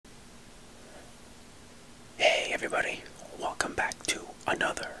welcome back to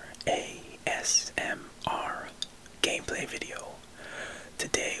another ASMR gameplay video.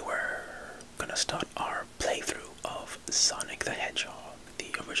 Today we're gonna start our playthrough of Sonic the Hedgehog, the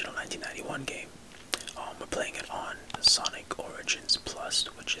original 1991 game. We're playing it on Sonic Origins Plus,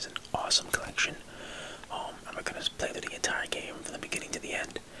 which is an awesome collection. And we're gonna play through the entire game from the beginning to the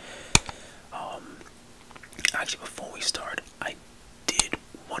end. Actually, before we start, I did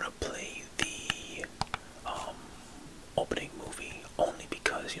want to play the opening movie only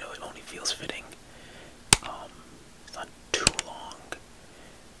because, it only feels fitting. It's not too long,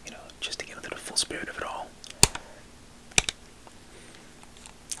 just to get into the full spirit of it all.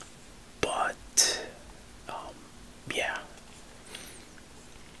 But, yeah.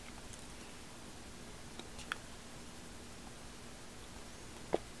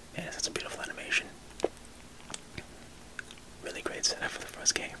 Man, that's a beautiful animation. Really great setup for the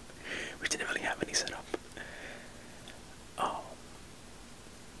first game. We didn't really have any setup.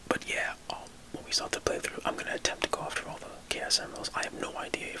 But yeah, when we start the playthrough, I'm gonna attempt to go after all the Chaos Emeralds. I have no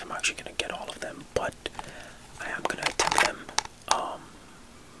idea if I'm actually gonna get all of them, but I am gonna attempt them.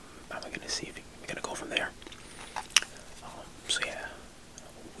 I'm gonna see if we're gonna go from there. So yeah,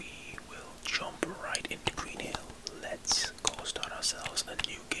 we will jump right into Green Hill. Let's go start ourselves a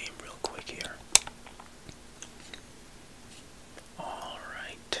new game real quick here.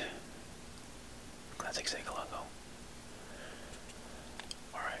 Alright. Classic Sega logo.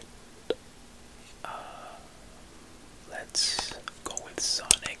 Alright. Let's go with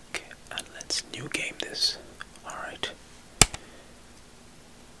Sonic and let's new game this. Alright.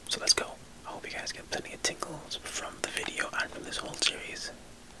 So let's go. I hope you guys get plenty of tingles from the video and from this whole series.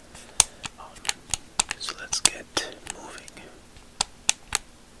 So let's get moving.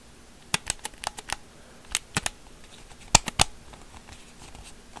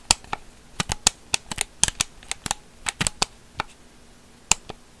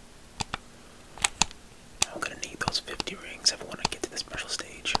 I'm gonna need those 50 rings if I want to get to the special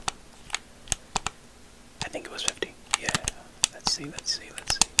stage. I think it was 50. Yeah. Let's see.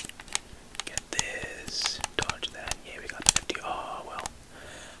 Get this. Dodge that. Yeah, we got 50. Oh, well.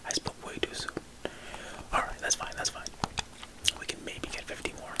 I spoke way too soon. Alright, that's fine. We can maybe get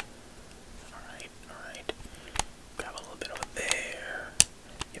 50 more. Alright. Grab a little bit over there.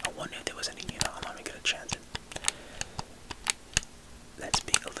 Yeah, I wonder if there was any, I'm not gonna chance it. Let's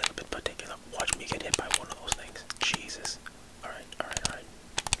be a little bit particular. Watch me get hit by one of those things. Jesus. Alright.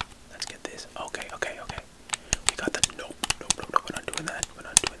 Let's get this. Okay. We got that. Nope. We're not doing that.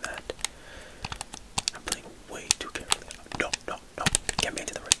 I'm playing way too carefully. No. Get me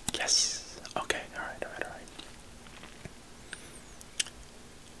into the ring. Yes. Okay. Alright.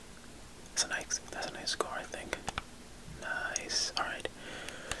 That's a nice score, I think. Nice. Alright.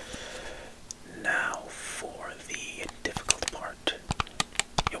 Now for the difficult part.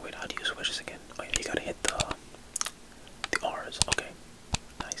 Yo, wait, how do you switch this again? Oh yeah, you gotta hit the R's. Okay.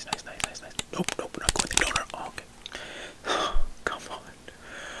 Nice. Nope, we're not going there. No. Oh, okay. Come on.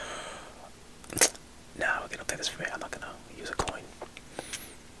 Now we're gonna play this free. I'm not gonna use a coin.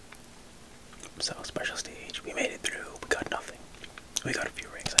 So, special stage. We made it through. We got nothing. We got a few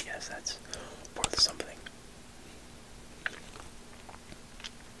rings, I guess. That's worth something.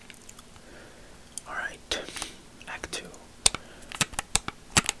 Alright. Act 2.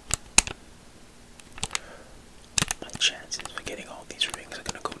 My chances for getting all these rings are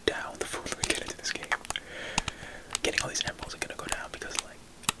gonna go down the further we get into this game. Getting all these emeralds are gonna go down because,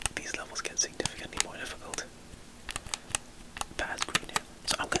 these levels get significantly more difficult. Past Green Hill.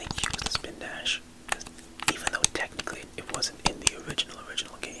 So I'm gonna use the spin dash. Even though technically it wasn't in the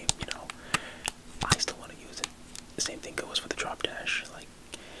original game, I still want to use it. The same thing goes for the drop dash.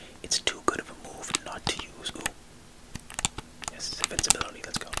 It's too good of a move not to use. Ooh. Yes, invincibility.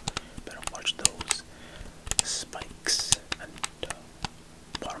 Let's go. Better watch those spikes and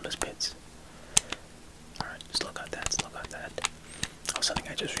bottomless pits. Alright, still got that. Oh, something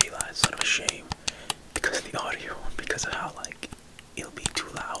I just realized. Sort of a shame. Because of the audio. Because of how, it'll be too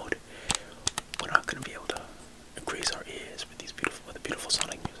loud. We're not going to be able to grace our ears with the beautiful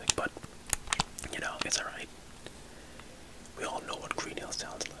Sonic music. But, it's alright. We all know what Green Hill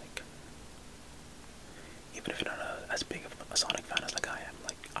sounds like. Even if you're not as big of a Sonic fan as I am,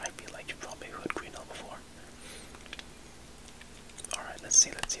 I feel like you've probably heard Green Hill before. Alright, let's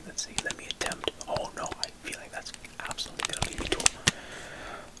see. Let me attempt. Oh no, I feel like that's absolutely gonna lead me to him.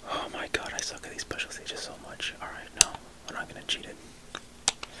 Oh my god, I suck at these special stages so much. Alright, no, we're not gonna cheat it.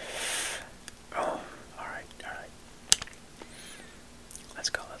 Oh, alright. Let's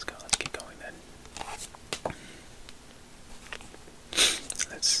go. Let's keep going then.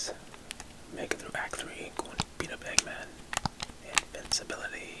 Let's make it through Act 3, go and beat up Eggman.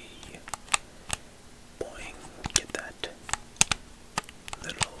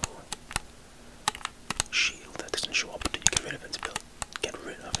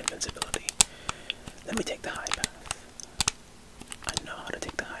 me take the high path. I know how to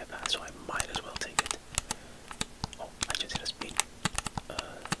take the high path, so I might as well take it. Oh, I just hit a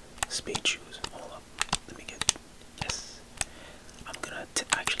speed shoes. Hold up. Let me get. Yes. I'm gonna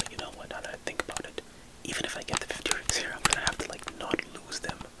actually, you know what? Now that I think about it, even if I get the 50 rings here, I'm gonna have to like not lose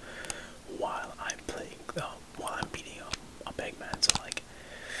them while I'm playing, while I'm beating a big man. So like,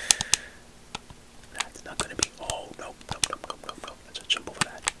 that's not gonna be. Oh no, no, no, no, no, no. Let's just jump over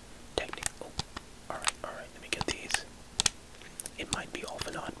that. Technique. Oh, all right, all right. Let me get these. It might be all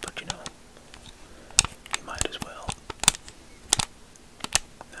for naught, but you know, you might as well.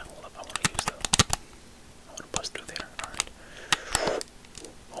 Now hold up. I want to use the. I want to bust through there. All right.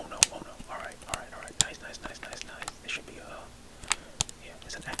 Oh no, oh no. All right, all right, all right. Nice, nice, nice, nice, nice. There should be yeah,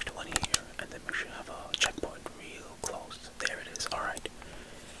 there's an extra one here, and then we should have a checkpoint real close. There it is. All right,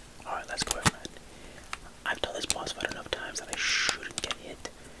 let's go, man. I've done this boss fight enough times that I shouldn't get hit,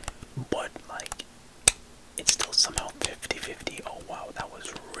 but like, it's still somehow 50-50. Oh wow, that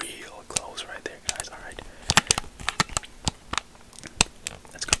was real close right there, guys. All right,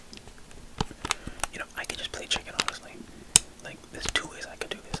 let's go. You know, I can just play chicken, honestly. Like, there's two ways I could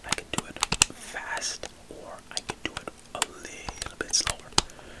do this. I could do it fast, or I could do it a little bit slower.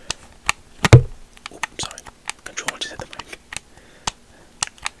 Oop, sorry. Controller just hit the mic.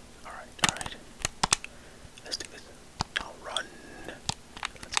 Alright. Let's do this. I'll run.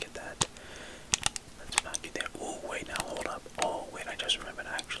 Let's get that. Let's not get there. Oh, wait, now hold up. Oh, wait, I just remembered,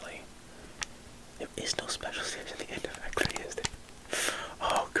 actually. There is no special stage at the end of Act 3, is there?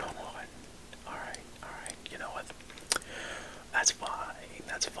 Oh, come on. Alright. You know what? That's fine.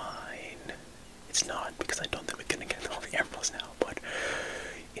 It's not, because I don't think we're gonna get all the emeralds now, but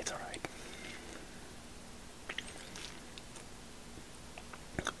it's alright.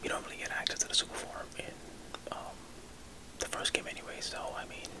 We don't really get access to the super form in the first game anyway, so I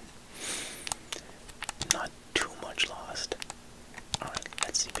mean, not too much lost. Alright,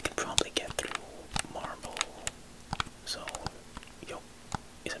 let's see if we can probably get through Marble. So, yo,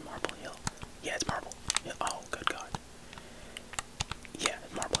 is it Marble Hill? Yeah, it's Marble Hill. Oh, good God. Yeah,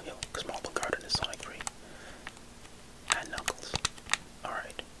 Marble Hill, because Marble Garden is Sonic 3. And Knuckles.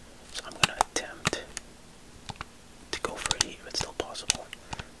 Alright, so I'm gonna attempt to go for it if it's still possible.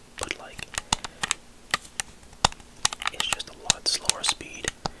 But like, it's just a lot slower speed.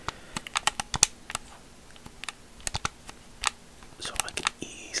 So I can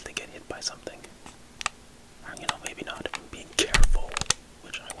easily get hit by something. Or, you know, maybe not. I'm being careful,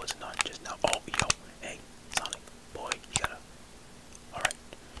 which I was not just now. Oh, yo, hey, Sonic, boy, you gotta. Alright.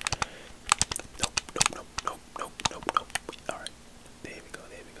 Nope. Alright. There we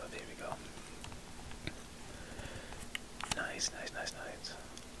go. Nice.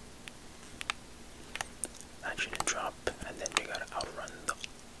 That shouldn't drop, and then we gotta outrun the.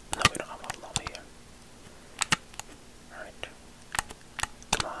 No, we don't have a lava here. Alright.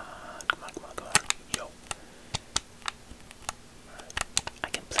 Come on. Yo. Alright. I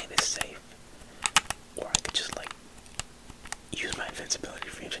can play this safe, or I could just, like, use my invincibility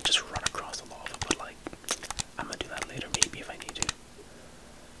range and just run across the lava, but, like, I'm gonna do that later, maybe, if I need to.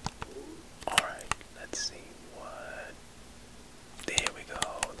 Alright, let's see what. There we go.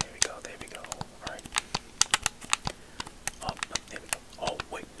 Alright. Oh, there we go. Oh,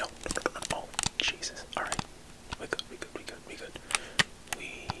 wait, no. Oh, Jesus. Alright. We're good. We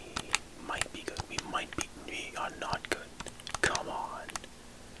might be good. We are not good. Come on.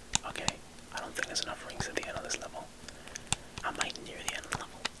 Okay. I don't think there's enough rings at the end of this level. Am I near the end of the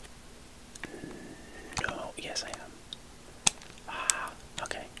level? No. Yes, I am. Ah,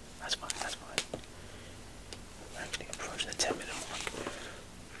 okay. That's fine. We're actually approaching the 10-minute mark.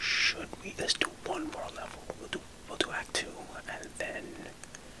 Should we? Let's do one more level. We'll do Act 2, and then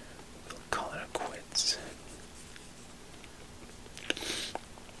we'll call it a quits.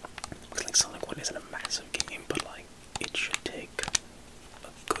 Looks like Sonic 1 isn't a massive game, but like, it should take a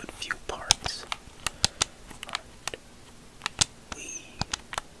good few parts. Alright. We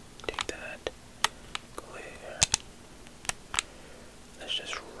take that. Go there. Let's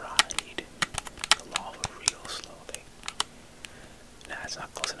just ride the lava real slowly. Nah, it's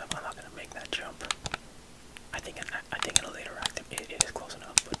not close enough. I'm not gonna make that jump. I think in a later act it is close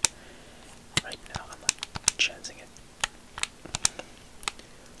enough, but right now I'm like chancing it.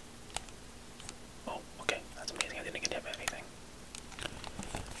 Oh, okay, that's amazing. I didn't get hit by anything.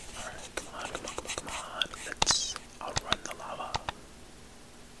 Alright, come on. Let's outrun the lava.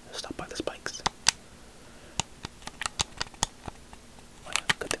 Stop by the spikes. Oh yeah,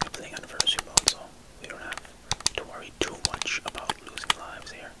 good thing I'm playing anniversary mode, so we don't have to worry too much about losing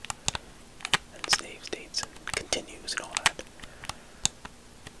lives here. And save states and continues and all that.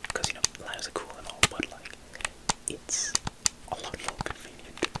 Because, you know, lives are cool and all, but like,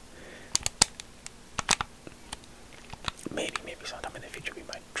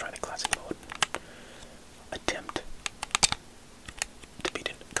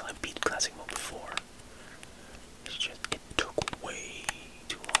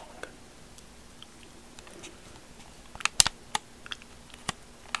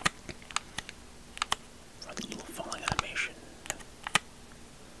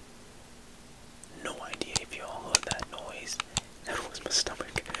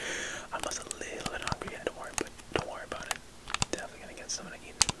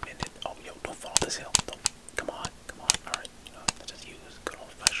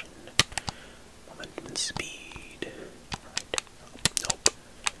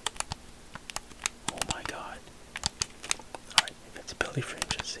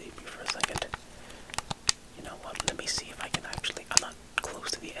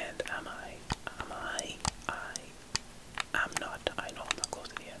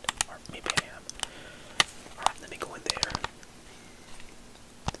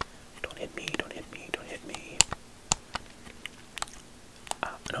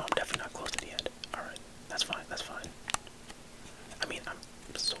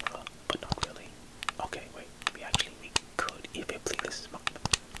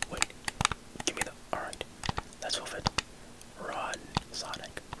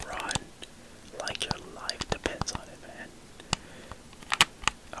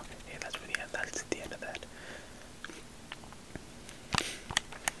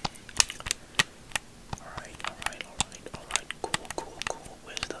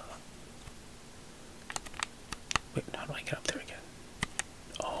 get up there again.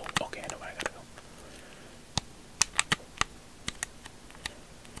 Oh, okay, I know where I gotta go.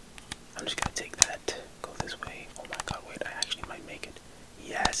 I'm just gonna take that, go this way. Oh my god, wait, I actually might make it.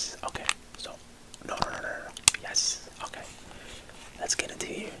 Yes, okay, so, no. Yes, okay. Let's get into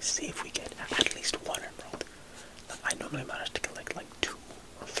here, see if we get at least one emerald. Like, I normally manage to collect like 2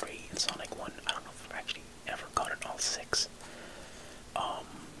 or 3 in Sonic 1. I don't know if I've actually ever gotten all 6.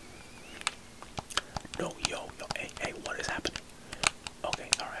 No, yo, hey, what is happening? Okay,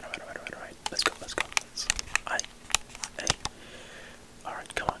 alright. Let's go. Hey.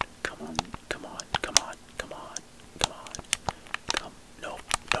 Alright, come on. No.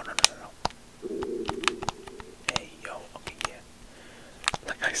 Hey, yo, okay, yeah.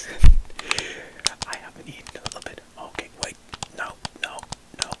 Like I said, I haven't eaten a little bit. Okay, wait. No.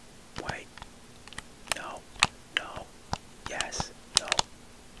 Wait. No. Yes.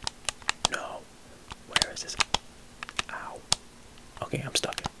 No. Where is this? Ow. Okay, I'm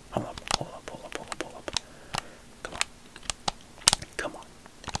stuck. Hold up. Come on.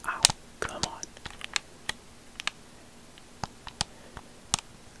 Ow. Come on.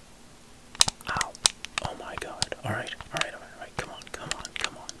 Ow. Oh my god. Alright. Come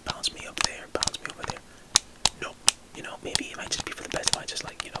on. Bounce me up there. Bounce me over there. Nope. Maybe it might just be for the best if I just,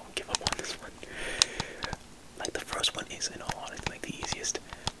 like, give up on this one. Like, the first one is, in all honesty, like, the easiest.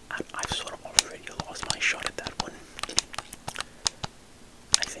 I've sort of already lost my shot at that one.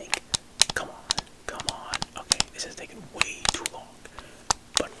 I think. Come on. Okay, this is taking way too long.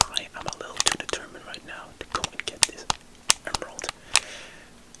 But I am a little too determined right now to go and get this emerald.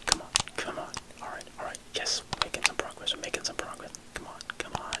 Come on. Alright. Yes, we're making some progress. Come on.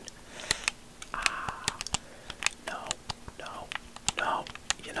 Ah. No.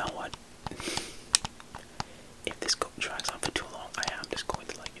 You know what? If this drags on for too long, I am just going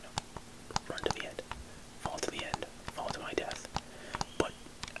to, like, run to the end. Fall to my death. But,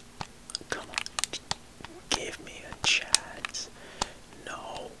 come on. Give me a chance.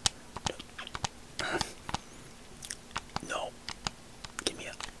 No. No. Give me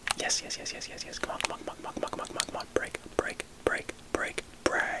a... Yes. Come on. Break.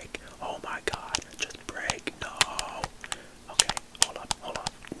 Oh my god. Just break. No. Okay. Hold up.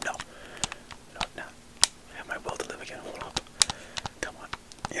 No. Now. I have my will to live again. Hold up. Come on.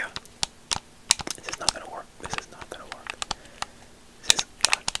 Yeah. This is not gonna work. This is not gonna work.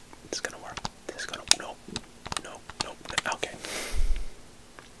 No. Okay.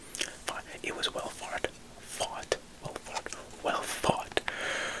 Fine. It was well fought. Well fought.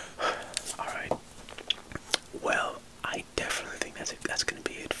 Alright. Well, I definitely think that's gonna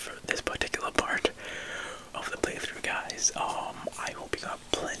be it for this particular part of the playthrough, guys. I hope you got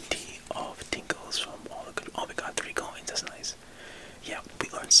plenty of tingles from all the good. Oh, we got 3 coins. That's nice. Yeah, we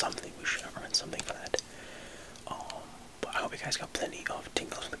learned something. We should have earned something for that. But I hope you guys got plenty of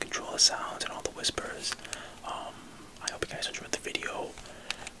tingles from the controller sounds and all the whispers.